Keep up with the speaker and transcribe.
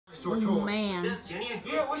Oh man. What's up, Junior?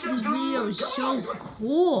 Yeah, what's up, This dude? video is so Guys,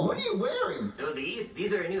 cool. What are you wearing? Oh,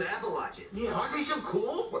 these are new Apple Watches. Yeah, aren't they so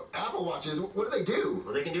cool? What, Apple Watches? What do they do?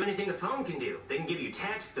 Well, they can do anything a phone can do. They can give you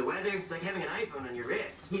text, the weather. It's like having an iPhone on your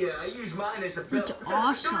wrist. Yeah, I use mine as a belt. It's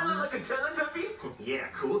awesome. Don't I look like a Teletubby? Yeah,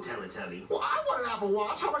 cool Teletubby. Well, I want an Apple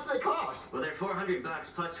Watch. How much do they cost? Well, they're $400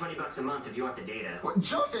 plus $20 a month if you want the data. What,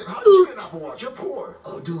 Joseph, how did you get an Apple Watch? You're poor.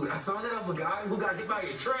 Oh, dude, I found it off a guy who got hit by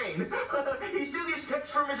a train. He still gets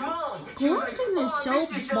texts from his mom. She was like, Quarantine is "Oh, I so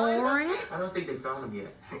missed you, son." boring. I don't think they found him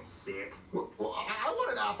yet. Sick. Well, I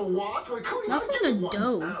want an Apple Watch. Wait, Cody, how Nothing did you to get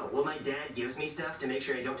one? do. Oh, well, my dad gives me stuff to make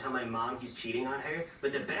sure I don't tell my mom he's cheating on her.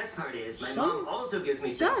 But the best part is, my mom also gives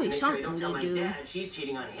me stuff to make sure I don't tell my dad she's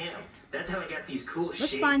cheating on him. That's how I got these cool Let's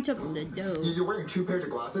shades. find something to do. You're wearing 2 pairs of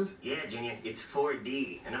glasses? Yeah, Junior, it's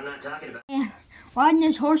 4D, and I'm not talking about... Man, riding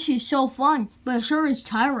this horsey is so fun, but it sure is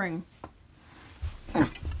tiring.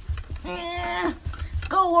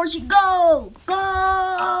 Go, horsey, go!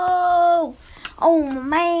 Go! Oh,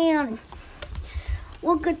 man.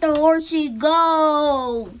 Look at the horsey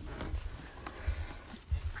go!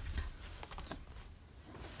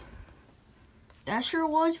 That sure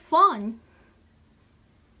was fun.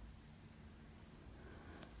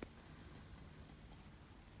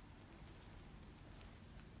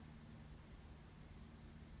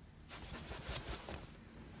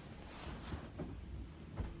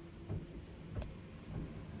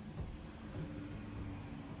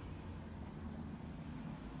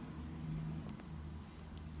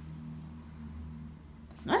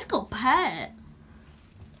 Let's go pet.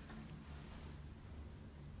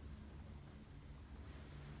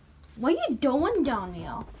 What are you doing down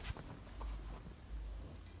here?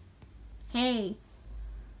 Hey.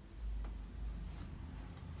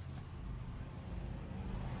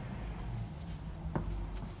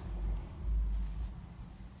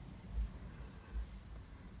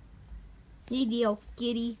 Hey, deal,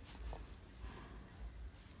 kitty.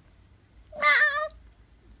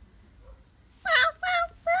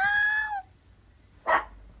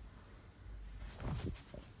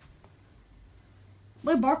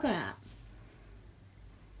 What are you barking at?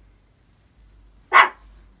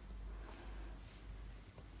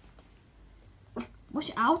 What's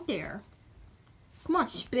out there? Come on,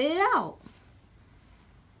 spit it out.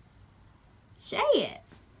 Say it.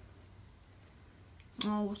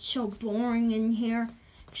 Oh, it's so boring in here.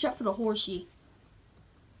 Except for the horsey.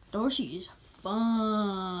 The horsey is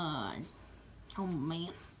fun. Oh, man.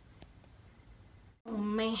 Oh,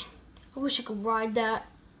 man. I wish I could ride that.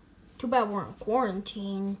 Too bad we're in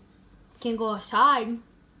quarantine. Can't go outside.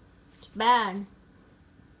 It's bad.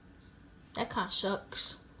 That kind of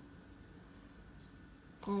sucks.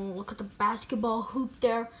 Oh, look at the basketball hoop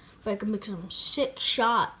there. But I can make some sick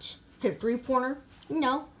shots. Hit a 3-pointer.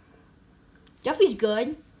 No. Jeffy's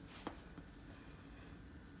good.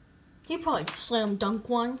 He probably slam dunk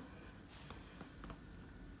one.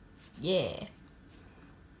 Yeah.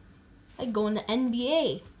 I'd go in the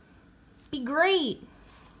NBA. Be great.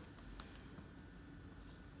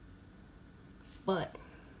 But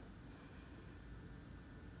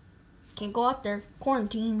can't go out there.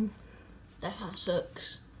 Quarantine. That kind of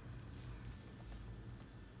sucks.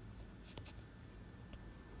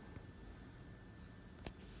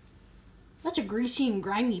 That's a greasy and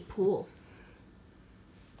grimy pool.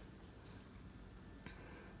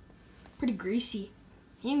 Pretty greasy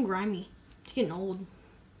and grimy. It's getting old.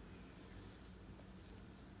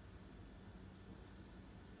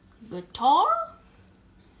 Guitar?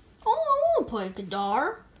 Oh, I want to play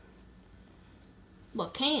guitar.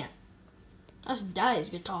 But can't. That's Daddy's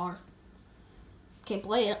guitar. Can't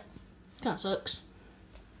play it. Kinda sucks.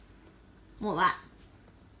 Well, that.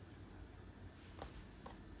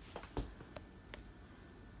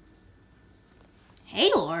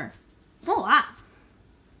 Halo. Oh, that.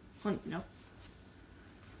 I don't know.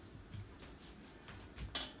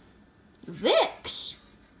 Vicks.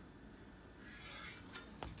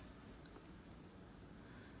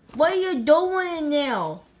 What are you doing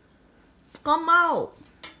now? Come out.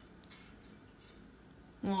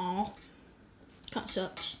 Aw. Kinda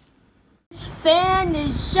sucks. This fan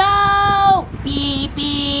is so beep beep.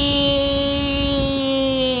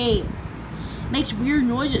 Makes weird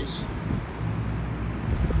noises.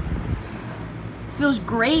 Feels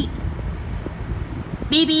great.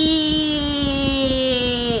 Beep beep.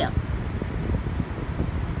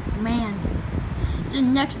 Man, it's the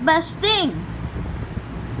next best thing.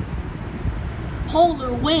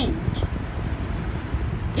 Polar wind.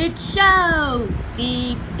 It's so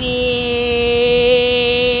beep beep.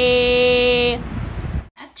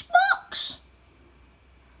 Xbox.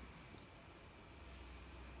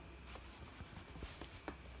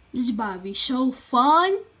 This is about to be so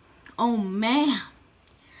fun. Oh man.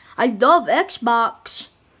 I love Xbox.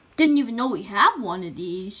 Didn't even know we had one of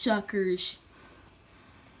these suckers.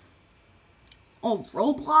 Oh,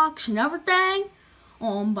 Roblox and everything.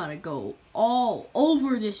 Oh, I'm about to go all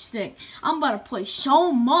over this thing. I'm about to play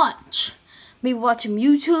so much. Maybe watch some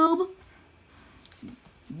YouTube.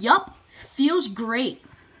 Yup, feels great.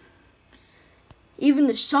 Even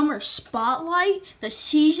the summer spotlight, the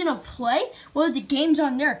season of play. What are the games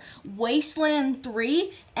on there? Wasteland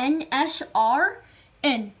 3, NSR,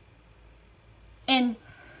 and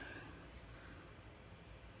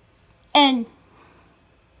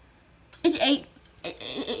it's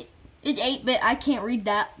 8-bit. I can't read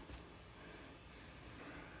that.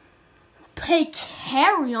 Play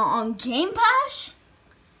Carry on Game Pass?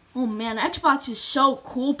 Oh man, Xbox is so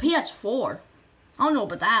cool. PS4. I don't know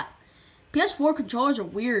about that. PS4 controllers are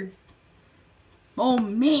weird. Oh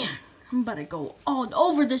man, I'm about to go all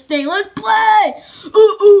over this thing. Let's play!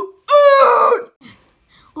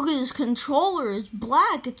 Look at this controller. It's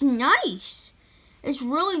black. It's nice. It's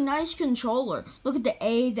really nice controller. Look at the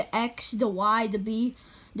A, the X, the Y, the B,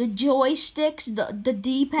 the joysticks, the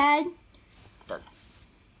D-pad.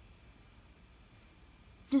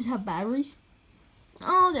 Does it have batteries?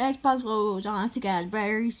 Oh, the Xbox logo is on. I think it has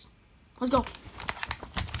batteries. Let's go.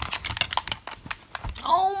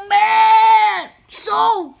 Oh man!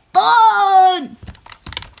 So fun!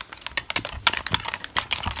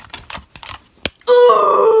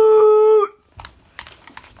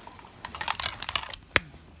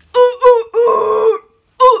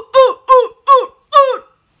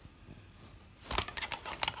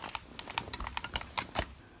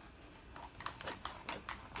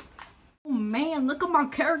 Oh man, look at my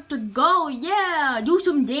character go. Yeah, do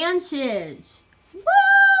some dances.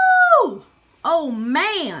 Woo! Oh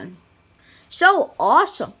man, so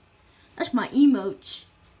awesome. That's my emotes.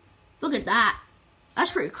 Look at that.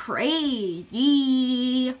 That's pretty crazy.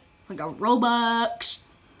 I got Robux.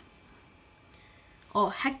 Oh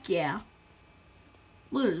heck yeah.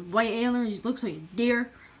 Look at his white antlers. He looks like a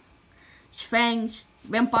deer. His fangs,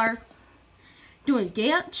 vampire. Doing a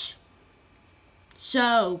dance.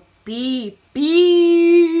 So, beep.